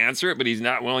doesn't really answer it, but he's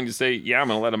not willing to say, yeah, I'm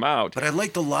going to let them out. But I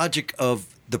like the logic of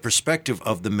the perspective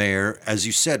of the mayor. As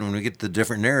you said, when we get to the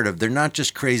different narrative, they're not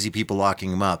just crazy people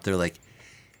locking him up. They're like,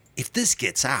 if this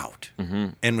gets out,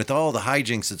 and with all the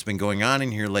hijinks that's been going on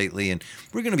in here lately, and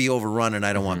we're going to be overrun, and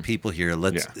I don't want people here.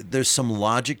 There's some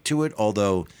logic to it,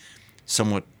 although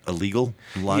somewhat illegal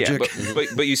logic. Yeah,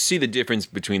 but you see the difference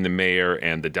between the mayor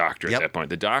and the doctor at that point.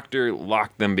 The doctor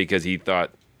locked them because he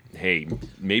thought, hey,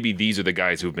 maybe these are the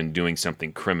guys who've been doing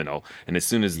something criminal. And as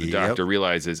soon as the doctor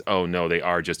realizes, oh, no, they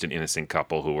are just an innocent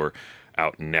couple who were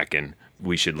out necking,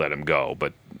 we should let them go.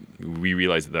 But we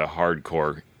realize the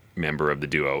hardcore member of the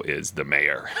duo is the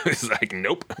mayor. It's like,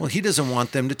 nope. Well, he doesn't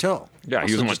want them to tell. Yeah, he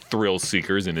doesn't want thrill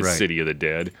seekers in his city of the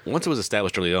dead. Once it was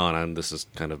established early on, and this is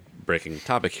kind of breaking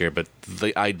topic here, but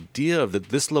the idea of that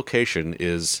this location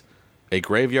is a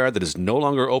graveyard that is no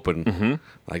longer open.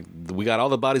 Like, we got all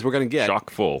the bodies we're going to get. Chock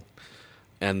full.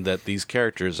 And that these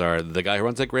characters are the guy who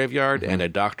runs that graveyard and a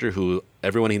doctor who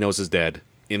everyone he knows is dead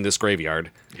in this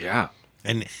graveyard. Yeah.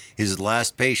 And his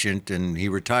last patient, and he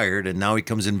retired, and now he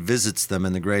comes and visits them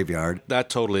in the graveyard.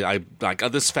 That totally,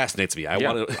 this fascinates me. I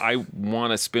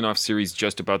want a spin-off series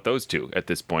just about those two at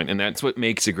this point, and that's what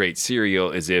makes a great serial.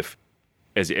 Is if,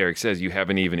 as Eric says, you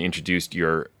haven't even introduced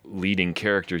your leading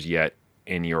characters yet,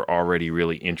 and you're already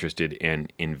really interested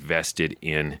and invested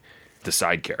in the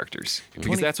side characters,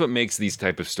 because that's what makes these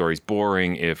type of stories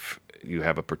boring. If you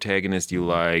have a protagonist you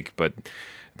like, but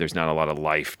there's not a lot of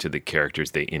life to the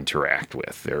characters they interact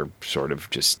with. They're sort of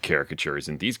just caricatures.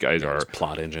 And these guys are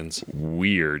plot engines,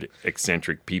 weird,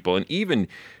 eccentric people. And even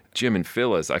Jim and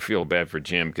Phyllis, I feel bad for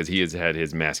Jim because he has had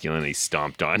his masculinity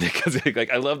stomped on. Because like,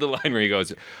 I love the line where he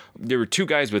goes, there were two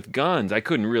guys with guns. I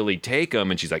couldn't really take them.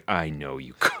 And she's like, I know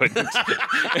you couldn't.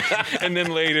 And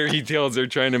then later he tells her,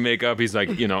 trying to make up, he's like,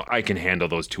 I can handle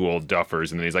those two old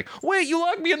duffers. And then he's like, wait, you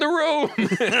locked me in the room.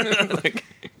 Like,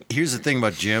 here's the thing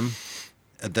about Jim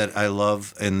that I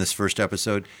love in this first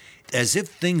episode. As if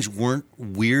things weren't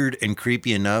weird and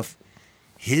creepy enough,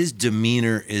 his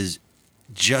demeanor is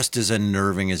just as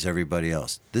unnerving as everybody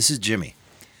else. This is Jimmy.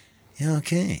 Yeah,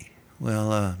 okay.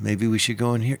 Well, maybe we should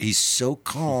go in here. He's so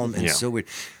calm and so weird.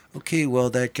 Okay, well,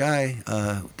 that guy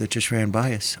that just ran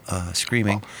by us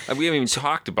screaming. We haven't even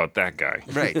talked about that guy.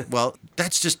 Right. Well,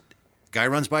 that's just guy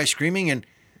runs by screaming and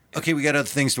okay, we got other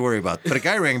things to worry about. But a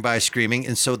guy ran by screaming,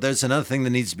 and so there's another thing that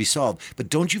needs to be solved. But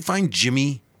don't you find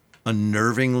Jimmy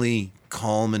unnervingly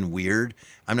calm and weird?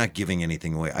 I'm not giving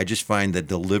anything away. I just find the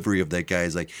delivery of that guy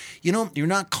is like, you're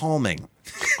not calming.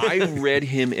 I read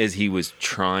him as he was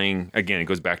trying, again, it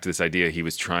goes back to this idea, he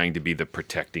was trying to be the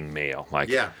protecting male. Like,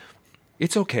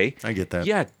 it's okay. I get that.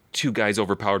 Yeah, two guys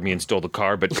overpowered me and stole the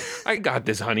car, but I got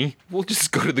this, honey. We'll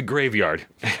just go to the graveyard.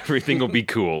 Everything will be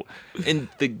cool. And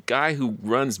the guy who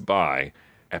runs by,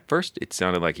 at first it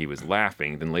sounded like he was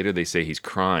laughing. Then later they say he's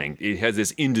crying. It has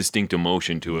this indistinct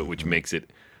emotion to it, which makes it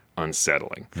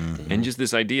unsettling. And just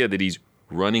this idea that he's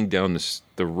running down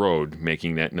the road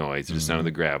making that noise, the sound of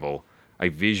the gravel. I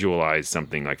visualized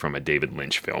something like from a David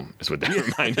Lynch film, is what that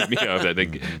reminded me of. I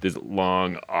think this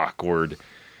long, awkward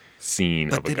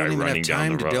scene of a guy running down the road. But they don't even have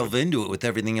time to delve into it with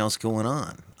everything else going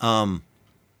on.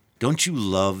 Don't you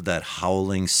love that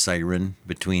howling siren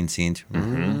between scenes?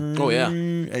 Oh, yeah.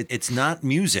 It's not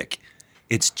music.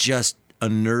 It's just a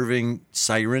nerving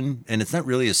siren, and it's not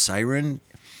really a siren.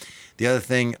 The other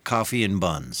thing, coffee and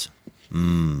buns.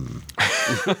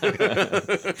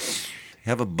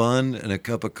 Have a bun and a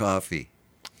cup of coffee.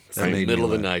 In the middle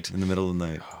of the night. In the middle of the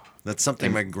night. That's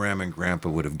something my grandma and grandpa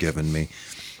would have given me.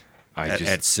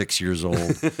 At 6 years old.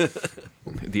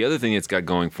 The other thing it's got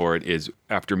going for it is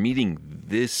after meeting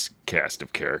this cast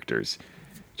of characters,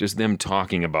 just them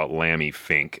talking about Lammy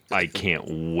Fink, I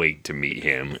can't wait to meet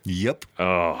him. Yep.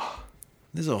 Oh.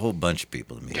 There's a whole bunch of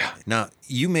people to meet. Yeah. Now,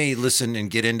 you may listen and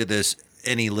get into this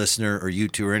any listener or you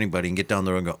two or anybody can get down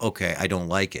there and go, okay, I don't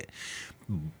like it.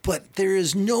 But there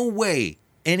is no way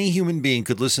any human being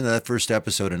could listen to that first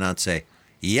episode and not say,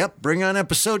 yep, bring on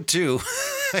episode 2.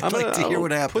 I'd like to hear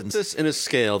what happens. Put this in a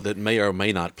scale that may or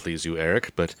may not please you,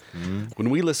 Eric, but when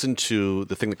we listened to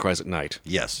The Thing That Cries at Night,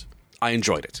 yes, I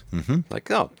enjoyed it.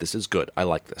 Like, oh, this is good. I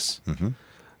like this.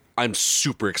 I'm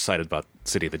super excited about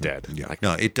City of the Dead. Yeah. Like,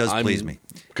 No, it does please me.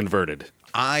 Converted.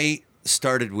 I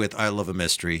started with I Love a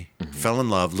Mystery, fell in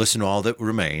love, listened to All That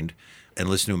Remained, and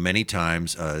listened to many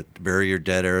times, Bury Your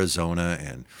Dead, Arizona,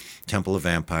 and Temple of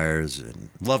Vampires, and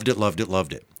loved it, loved it,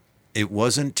 loved it. It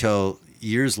wasn't till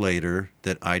years later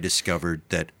that I discovered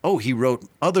that, he wrote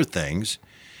other things.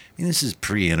 I mean, this is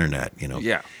pre-internet,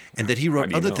 Yeah. And that he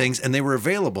wrote other things, and they were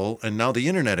available, and now the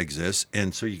internet exists,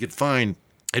 and so you could find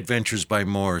Adventures by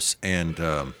Morse and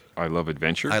I Love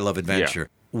Adventure. I Love Adventure.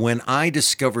 When I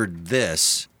discovered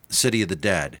this, City of the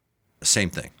Dead, same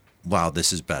thing. Wow,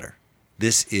 this is better.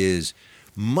 This is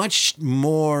much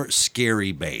more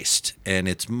scary based, and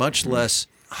it's much less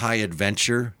high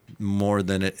adventure more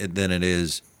than it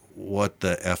is what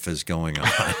the F is going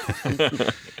on.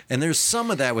 And there's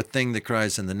some of that with Thing That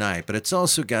Cries in the Night, but it's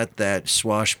also got that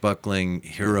swashbuckling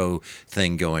hero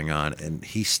thing going on. And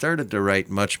he started to write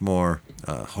much more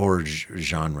horror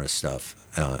genre stuff,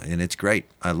 and it's great.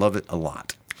 I love it a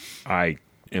lot. I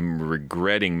am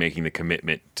regretting making the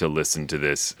commitment to listen to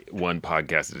this one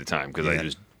podcast at a time because I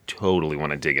just totally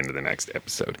want to dig into the next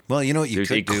episode. Well, you know what you There's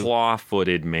could do? There's a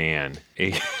claw-footed man.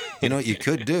 You know what you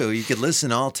could do? You could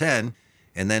listen all 10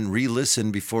 and then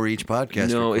re-listen before each podcast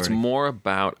No, recording. it's more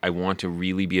about I want to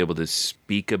really be able to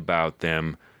speak about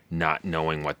them not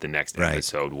knowing what the next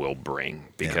episode will bring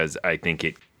because I think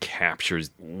it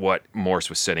captures what Morse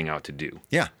was setting out to do.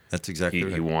 Yeah, that's exactly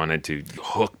right. He wanted to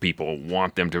hook people,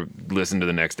 want them to listen to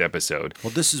the next episode.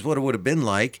 Well, this is what it would have been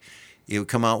like. It would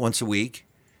come out once a week,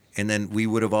 and then we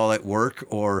would have all at work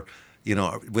or,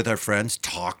 with our friends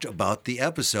talked about the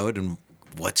episode and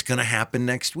what's going to happen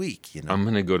next week. I'm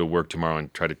going to go to work tomorrow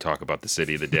and try to talk about the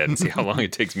City of the Dead and see how long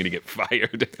it takes me to get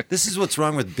fired. This is what's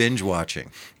wrong with binge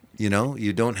watching. You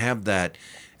don't have that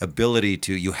ability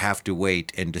to, you have to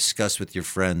wait and discuss with your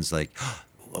friends like,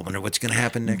 I wonder what's going to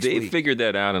happen next week. They figured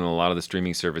that out, and a lot of the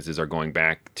streaming services are going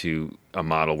back to a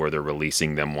model where they're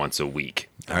releasing them once a week.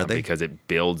 Are they? Because it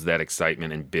builds that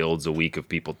excitement and builds a week of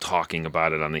people talking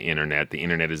about it on the internet. The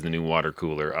internet is the new water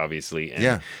cooler, obviously.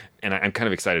 And, and I'm kind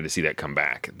of excited to see that come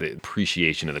back. The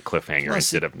appreciation of the cliffhanger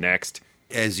instead of next.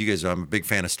 As you guys know, I'm a big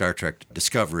fan of Star Trek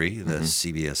Discovery, the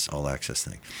CBS All Access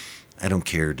thing. I don't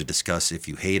care to discuss if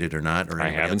you hate it or not. Or I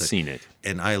haven't seen it.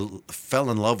 And I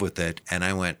fell in love with it, and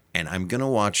I went, and I'm going to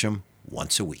watch them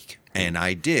once a week. And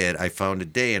I did. I found a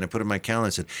day, and I put it in my calendar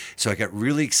and said, so I got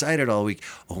really excited all week.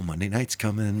 Oh, Monday night's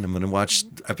coming. I'm going to watch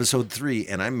episode 3,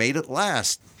 and I made it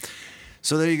last.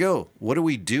 So there you go. What do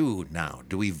we do now?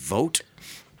 Do we vote?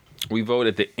 We vote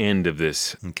at the end of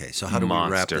this. Okay, so how do we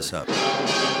wrap this up?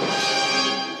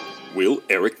 Will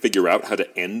Eric figure out how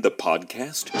to end the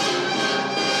podcast?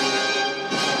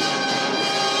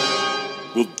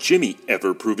 Will Jimmy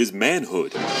ever prove his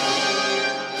manhood?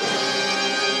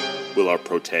 Will our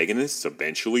protagonists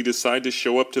eventually decide to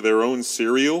show up to their own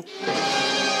cereal?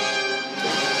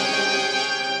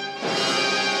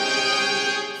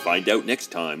 Find out next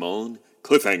time on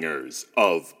Cliffhangers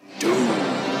of Doom.